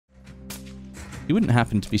You wouldn't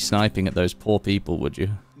happen to be sniping at those poor people, would you?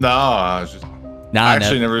 No, I was just... Nah, I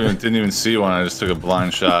actually didn't even see one. I just took a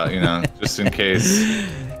blind shot, you know, just in case.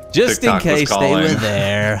 Just TikTok in case they were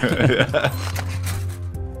there.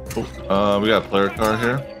 Yeah. We got a player card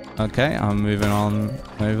here. Okay, I'm moving on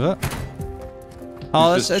over.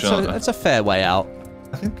 Oh, that's a fair way out.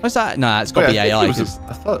 What's that? No, it's got to be AI. I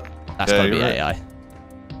thought that's got to be AI.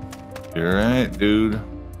 You're right, dude.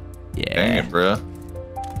 Yeah. Dang it, bro.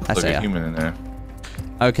 That's like a human in there.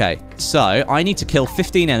 Okay, so I need to kill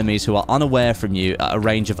 15 enemies who are unaware from you at a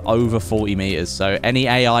range of over 40 meters. So any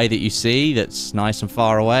AI that you see that's nice and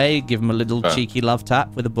far away, give them a little cheeky love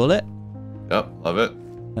tap with a bullet. Yep, love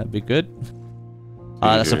it. That'd be good.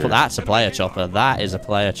 That's a player chopper. That is a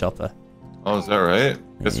player chopper. Oh, is that right?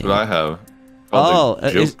 Guess what I have?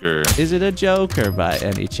 Joker. Is it a Joker by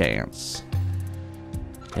any chance?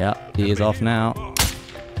 Yeah, he is off now.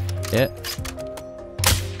 Yeah.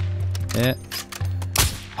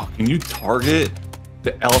 Oh, can you target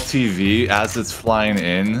the LTV as it's flying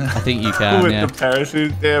in? I think you can, with the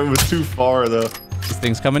parachute? Damn, it was too far, though. This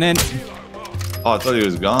thing's coming in. Oh, I thought he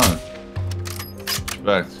was gone.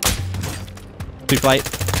 Respect. Two plate.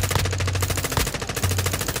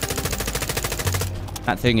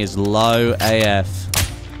 That thing is low AF.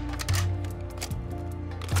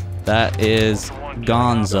 That is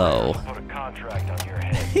Gonzo.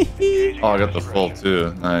 Oh, I got the full,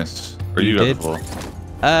 too. Nice. Or you got the full.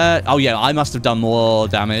 Oh yeah, I must have done more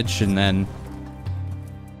damage, and then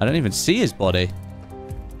I don't even see his body.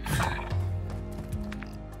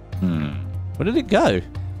 Where did it go?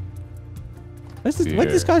 Where'd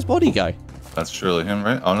this guy's body go? That's surely him,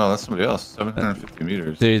 right? Oh no, that's somebody else. 750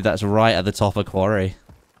 meters. Dude, that's right at the top of quarry.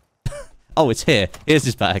 Oh, it's here. Here's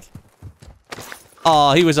his bag.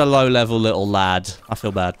 Oh, he was a low-level little lad. I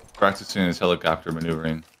feel bad. Practicing his helicopter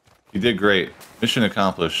maneuvering. He did great. Mission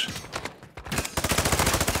accomplished.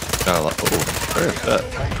 Got a lot. Oh, very upset.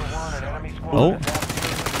 Oh.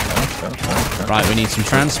 Right, we need some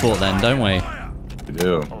transport then, don't we? We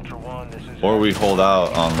do. Or we hold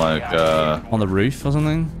out on like on the roof or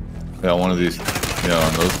something. Yeah, one of these. You know,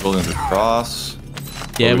 on those buildings across.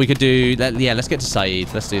 Yeah, we could do. Yeah, let's get to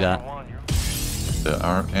Saeed. Let's do that.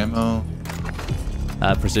 Our ammo.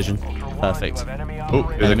 Precision. Perfect. Oh,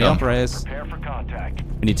 enemy operators.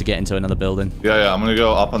 We need to get into another building. Yeah, I'm gonna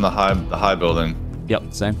go up on the high building.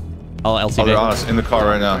 Yep, same. Oh, LTV. I'll be honest, in the car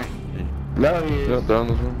right now. Yeah, down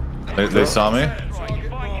this one. They saw me?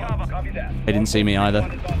 They didn't see me either.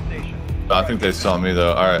 I think they saw me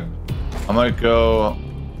though. Alright. I might go...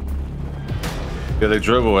 Yeah, they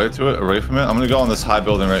drove away from it. I'm gonna go on this high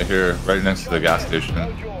building right here, right next to the gas station.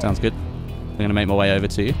 Sounds good. I'm gonna make my way over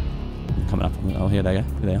to you. I'm coming up. Oh, here they go.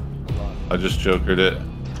 Here they are. I just jokered it.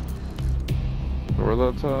 Where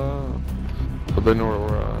that's but they know where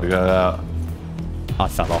we're at. We got out. I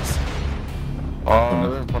fell off. Oh,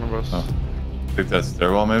 they're in front of us. Oh. I think that's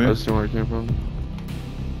stairwell, maybe? I see where it came from.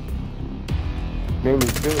 Maybe.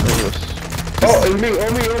 Oh, on me.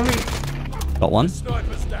 Got one.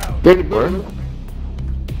 Where?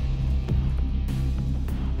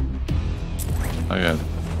 Oh, yeah.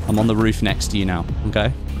 I'm on the roof next to you now,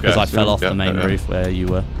 okay? Because I fell off the main roof where you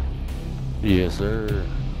were. Yes, sir.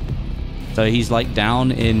 So he's like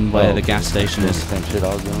down in where the gas station is. Same shit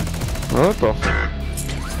I was doing. What the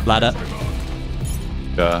fuck? Ladder.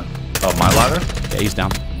 Yeah. Oh, my ladder? Yeah, he's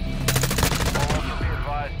down.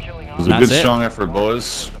 It was a good, strong effort,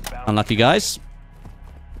 boys. Unlucky guys.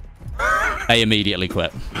 They immediately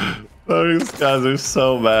quit. Oh, these guys are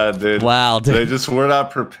so bad, dude. Wow, dude. They just were not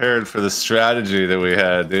prepared for the strategy that we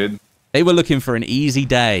had, dude. They were looking for an easy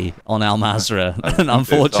day on Al Mazrah, and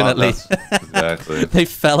unfortunately, exactly. they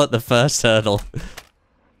fell at the first hurdle.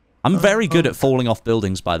 I'm very good at falling off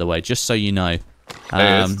buildings, by the way, just so you know.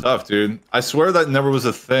 Hey, it's tough, dude. I swear that never was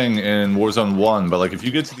a thing in Warzone 1, but like if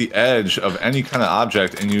you get to the edge of any kind of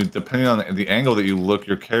object and you, depending on the angle that you look,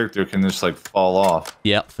 your character can just like fall off.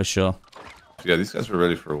 Yep, for sure. Yeah, these guys were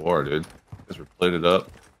ready for war, dude. These guys were plated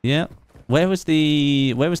up. Yeah. Where was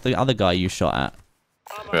the other guy you shot at?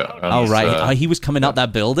 Yeah, oh, right. He was coming up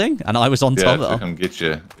that building, and I was on top of it. Yeah, come get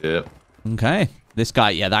you. Yep. Okay. This guy,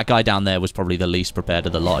 yeah, that guy down there was probably the least prepared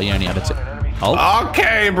of the lot. He only had a... Oh.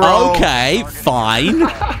 Okay, bro. Okay, fine.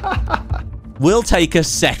 We'll take a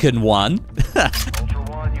second one.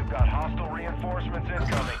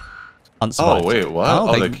 Oh, wait, what?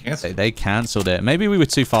 Oh, they canceled. They canceled it. Maybe we were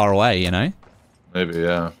too far away, you know? Maybe,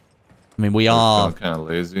 yeah. I mean, we are kind of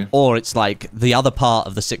lazy. Or it's like the other part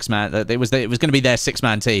of the six-man. It was going to be their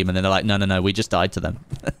six-man team, and then they're like, no, we just died to them.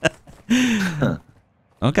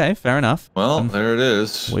 Okay, fair enough. Well, there it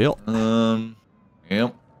is. Yep.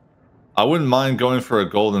 I wouldn't mind going for a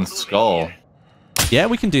golden skull. Yeah,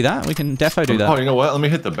 we can do that. We can defo do that. Oh, you know what? Let me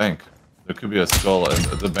hit the bank. There could be a skull.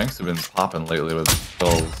 The banks have been popping lately with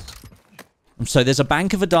skulls. So there's a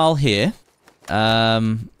Bank of Adal here.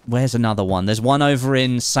 Where's another one? There's one over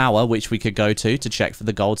in Sour, which we could go to check for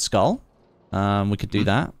the gold skull. We could do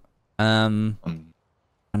that. And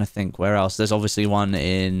I think where else? There's obviously one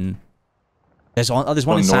in. There's one in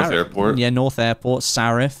North Airport. Yeah, North Airport,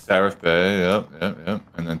 Sarif. Sarif Bay. Yep.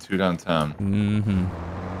 And then 2 downtown.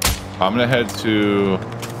 I'm gonna head to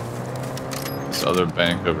this other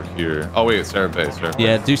bank over here. Oh wait, Sarif Bay.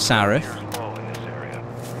 Yeah, do Sarif.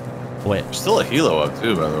 Wait. There's still a helo up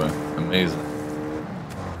too, by the way. Amazing.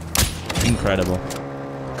 Incredible.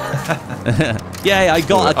 Yay, I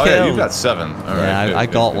got a kill. Oh yeah, you got 7. All right, yeah, I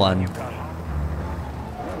got one.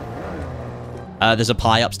 There's a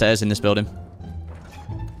pie upstairs in this building.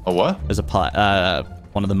 A what? There's a pie.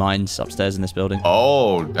 One of the mines upstairs in this building.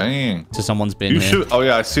 Oh, dang. So someone's been here. Oh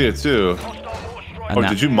yeah, I see it too. And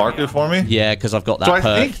did you mark it for me? Yeah, because I've got that So perk.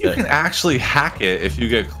 I think you can actually hack it if you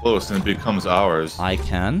get close and it becomes ours. I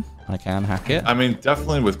can hack it. I mean,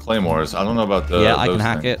 definitely with claymores. I don't know about the. Yeah, I can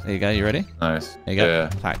hack it. There you go. You ready? Nice. There you go. Yeah.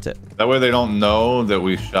 Hacked it. That way they don't know that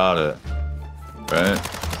we shot it. Right?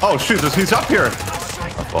 Oh shoot! He's up here.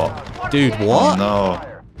 My fault. Dude, what? Oh,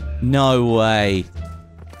 no. No way.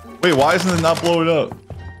 Wait, why isn't it not blowing up?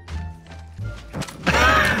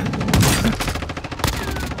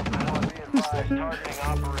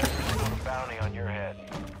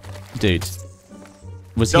 Dude.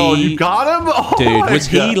 Was No, he... you got him? Oh Dude, was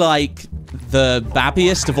God. he like the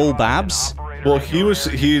babbiest of all babs? Well, he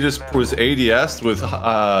just was ADS with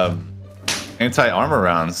anti-armor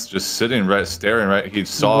rounds, just sitting right, staring right. He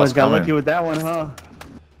saw us got coming. lucky with that one, huh?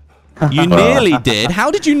 You nearly did. How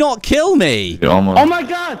did you not kill me? He almost. Oh my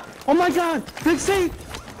god! Oh my god! Big safe!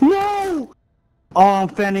 No! Oh, I'm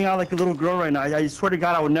fanning out like a little girl right now. I swear to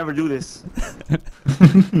God, I would never do this. Yeah,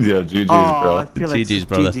 GG's, Oh, bro. I feel like GG's,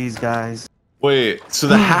 brother. GG's, guys. Wait, so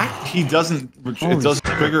the hack, he doesn't, it doesn't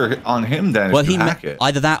trigger on him then Well, if you hack it.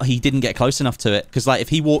 either that or he didn't get close enough to it. Because like if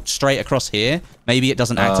he walked straight across here, maybe it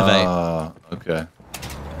doesn't activate. Okay.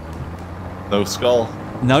 No skull.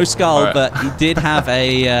 No skull, Right. but he did have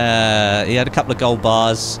a, he had a couple of gold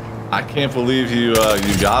bars. I can't believe you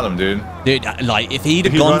you got him, dude. Dude, like if he'd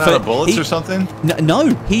Did have he gone run for out of bullets he- or something? No,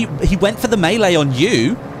 he went for the melee on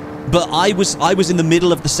you, but I was in the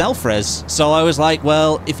middle of the self-res. So I was like,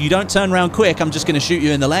 well, if you don't turn around quick, I'm just going to shoot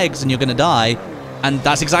you in the legs and you're going to die. And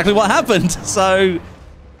that's exactly what happened. So,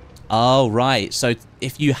 oh, right. So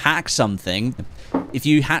if you hack something,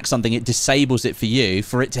 it disables it for you.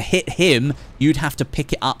 For it to hit him, you'd have to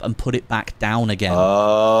pick it up and put it back down again.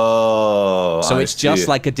 Oh, So I it's just see.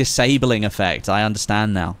 like a disabling effect. I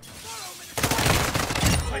understand now.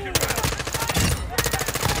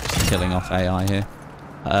 Just killing off AI here.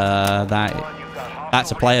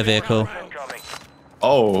 That's a player vehicle.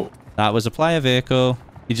 Oh, That was a player vehicle.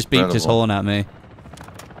 He just beeped his Incredible. horn at me.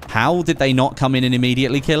 How did they not come in and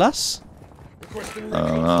immediately kill us?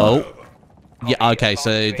 Oh. Yeah, okay,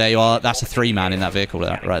 so they are... That's a 3-man in that vehicle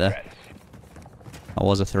right there. That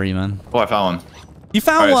was a 3-man. oh, I found one. You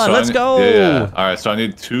found All right, one! so Let's go! Yeah. All right, so I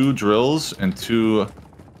need 2 drills and 2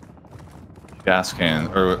 gas cans,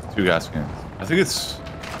 or 2 gas cans. I think it's...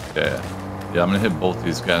 Yeah, I'm gonna hit both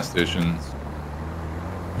these gas stations.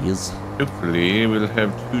 Yes. Hopefully, we'll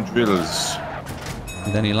have 2 drills.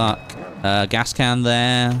 With any luck. Gas can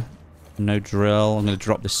there. No drill. I'm going to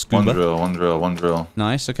drop this scuba. One drill.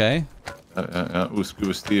 Nice, okay. Ooh,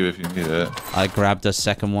 Scuba Steve if you need it. I grabbed a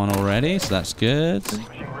second one already, so that's good.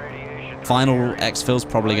 Final exfil's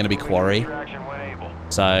probably going to be quarry.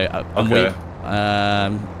 So, Okay.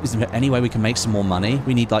 is there any way we can make some more money?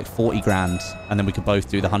 We need like 40 grand, and then we could both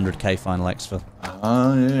do the 100k final exfil.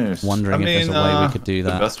 Ah, yes. Wondering if there's a way we could do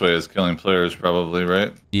that. The best way is killing players, probably,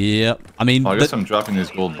 right? Yep. I mean, Oh, I guess I'm dropping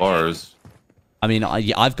these gold bars. I mean,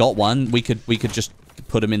 I've got one. We could just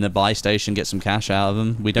put them in the buy station, get some cash out of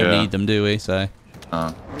them. We don't Yeah. need them, do we? So,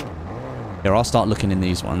 here, I'll start looking in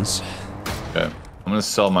these ones Okay. I'm gonna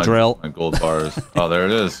sell my Drill. my gold bars. Oh, there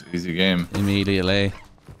it is. Easy game. immediately.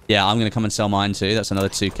 Yeah, I'm gonna come and sell mine too. That's another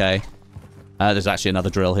 2k. There's actually another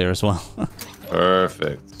drill here as well.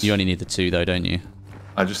 Perfect. You only need the 2 though, don't you?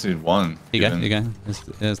 I just need 1. Here you go.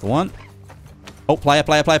 There's the one. Oh, player.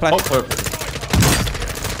 Oh, perfect.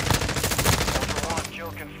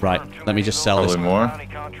 Right, let me just sell Probably this. more.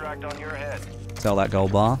 Sell that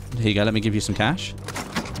gold bar. Here you go. Let me give you some cash.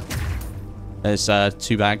 There's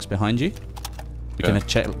 2 bags behind you. We Okay.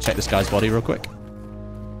 can check this guy's body real quick.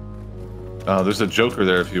 There's a Joker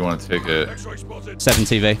there if you want to take it. 7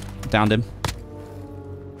 TV. Downed him.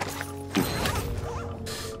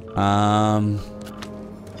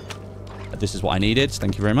 This is what I needed.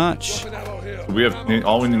 Thank you very much. We have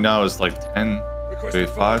all we need now is like 10. Wait,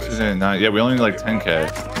 5, 6, 8, 9. Yeah, we only need like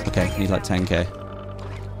 10k. Okay, need like 10k.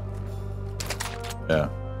 Yeah.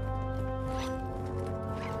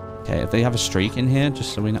 Okay, if they have a streak in here,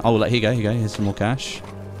 just so we know. Oh, here you go. Here you go. Here's some more cash.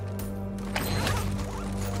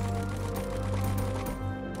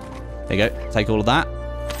 There you go. Take all of that.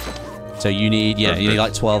 So you need, yeah, you need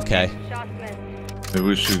like 12k. Maybe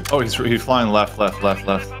we should. Oh, he's flying left.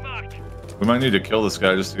 We might need to kill this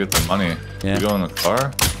guy just to get the money. Yeah. We go in the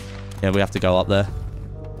car? Yeah, we have to go up there.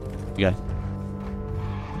 You go.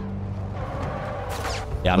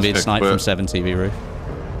 Yeah, I'm being sniped from 7 TV roof.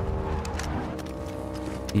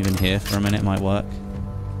 Even here for a minute might work.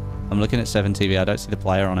 I'm looking at 7 TV. I don't see the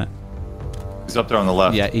player on it. He's up there on the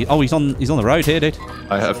left. Yeah. He's on the road here, dude.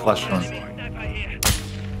 I have flash on.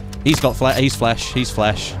 He's got he's flesh. He's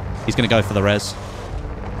flesh. He's gonna go for the res.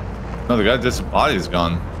 No, the guy did his body's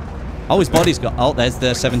gone. Oh, his body's got. Oh, there's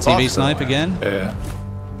the 7 TV snipe again. Yeah.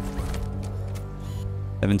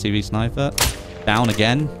 7 TV sniper. Down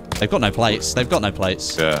again. They've got no plates. They've got no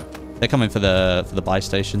plates. Yeah. They're coming for the buy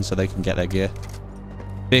station so they can get their gear.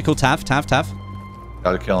 Vehicle, Tav.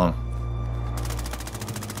 Gotta kill him.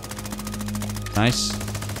 Nice.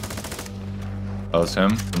 That was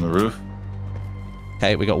him from the roof.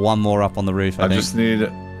 Okay, we got one more up on the roof, I think. Just need...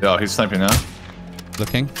 Oh, he's sniping now.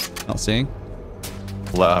 Looking. Not seeing.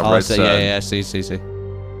 Right so, side. yeah, see.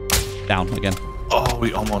 Down again. Oh,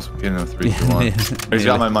 we almost get him 3, 2, 1. He's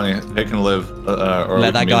got my money. They can live. Or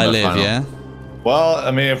let that guy live, final. yeah? Well,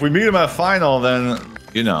 I mean, if we meet him at final, then,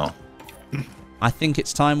 you know. I think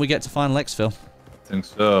it's time we get to final exfil. I think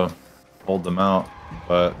so. Hold them out.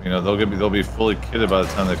 But, you know, they'll be fully kitted by the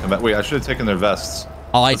time they come back. Wait, I should have taken their vests.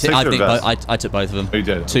 Oh, I took both of them. Oh, you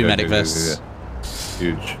did? 2 okay, medic good. vests.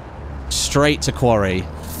 Huge. Straight to quarry.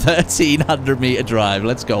 1,300 meter drive.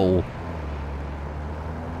 Let's go.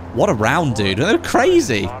 What a round, dude. They're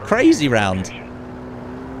crazy. Crazy round.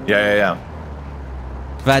 Yeah.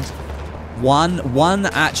 We've had one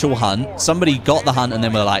actual hunt. Somebody got the hunt and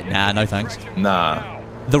then we're like, nah, no thanks. Nah.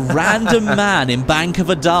 The random man in Bank of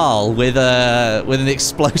Adal with an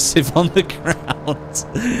explosive on the ground.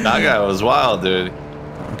 That guy was wild, dude.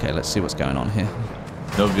 Okay, let's see what's going on here.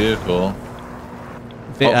 No vehicle.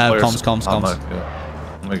 Comms. I'm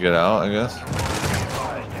gonna get out, I guess.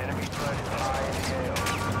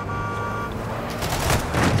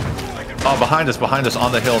 Oh, behind us,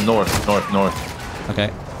 on the hill, north.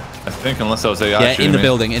 Okay. I think, unless that was AI. Yeah, in the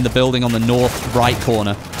building on the north right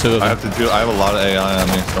corner. 2 of them. I have a lot of AI on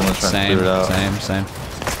me, so I'm gonna try and clear it out. Same.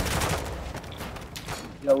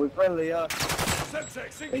 Yo, we're friendly, You're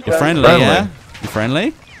friendly, yeah? You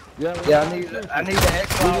friendly? Yeah, I need the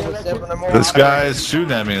X-File with 7 or more. This guy is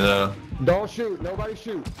shooting at me, though. Don't shoot. Nobody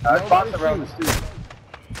shoot. Nobody shoot.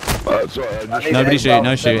 Sorry, Nobody shoot.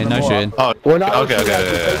 No shooting. Oh, okay.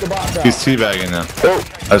 Yeah. He's teabagging now. Oh,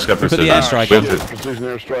 I just got Put the airstrike on. precision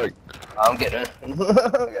airstrike. I'm getting it.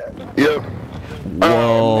 Yep.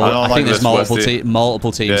 Whoa. I don't I like think there's this,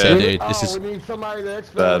 multiple teams Yeah. here, dude. This is... We need somebody to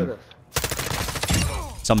exfil Bad. with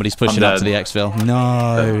us. Somebody's pushing up to the exfil.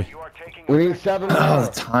 No. We need 7 Oh,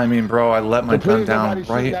 the timing, bro. I let my gun down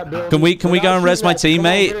right. Can we go and res my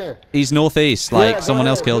teammate? He's northeast. Like, someone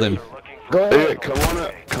else killed him. Go ahead. Come on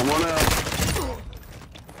out.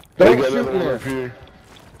 Don't shoot there.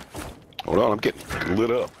 Hold on, I'm getting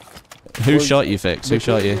lit up. Who shot you, Fix? Who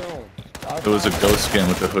shot you? It was a ghost skin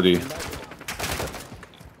with a hoodie.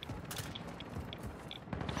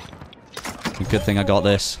 Good thing I got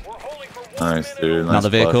this. Nice, dude. Nice Another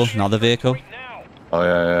vehicle. Oh,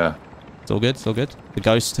 yeah. It's all good.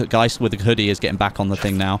 The guy with the hoodie is getting back on the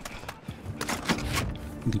thing now.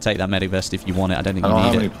 You can take that medic vest if you want it. I don't think you need it. I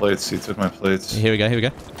don't have any plates. He took my plates. Here we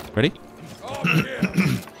go. Ready?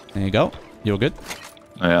 There you go. You're good.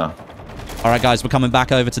 Oh, yeah. All right, guys. We're coming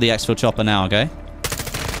back over to the exfil chopper now, okay?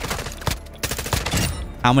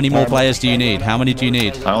 How many more players do you need? How many do you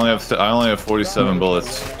need? I only have 47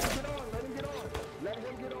 bullets.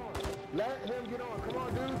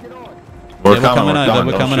 We're coming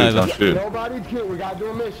over. Don't shoot. Nobody's here. We gotta do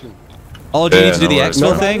a mission. Oh, do you need to do the worries.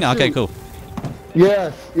 exfil thing? Okay, cool.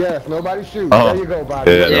 Yes. Nobody shoot. Oh. There you go,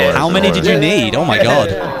 Bobby. Yeah, How many did you need? Oh my god.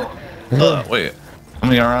 Wait. How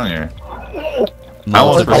many are on here? I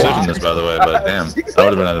was precision this, by the way, but damn. That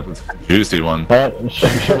would have been a juicy one.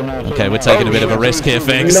 Okay, we're taking a bit of a risk here,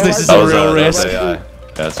 Fix. This is a real risk.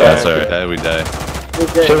 That's alright. Die, we die.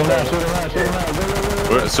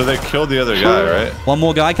 So they killed the other guy, right? One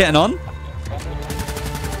more guy getting on.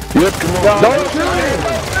 Yep, come on. Don't shoot him.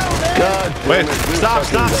 God. Wait.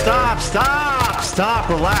 Stop.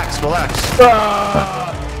 Relax.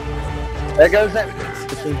 There goes that.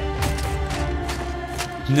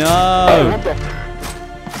 No. What the?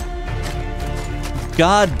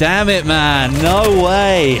 God damn it, man. No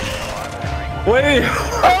way. Wait.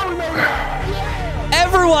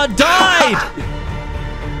 Everyone died.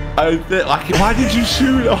 Why did you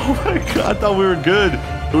shoot? Oh my god, I thought we were good.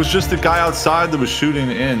 It was just the guy outside that was shooting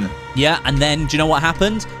in. Yeah, and then do you know what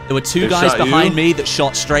happened? There were two They guys shot behind you? me that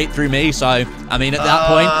shot straight through me. So, I mean, at that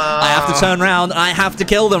point, I have to turn around and I have to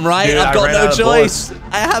kill them, right? Dude, I've I got ran no out of choice. bullets.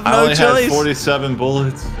 I have I no only had choice. 47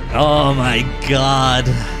 bullets. Oh my god.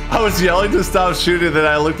 I was yelling to stop shooting, then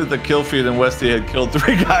I looked at the kill feed and Westie had killed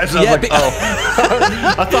 3 guys. And Yeah, I was like,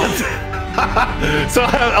 oh. I thought. So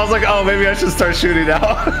I was like, oh, maybe I should start shooting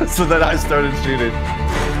now. So then I started shooting.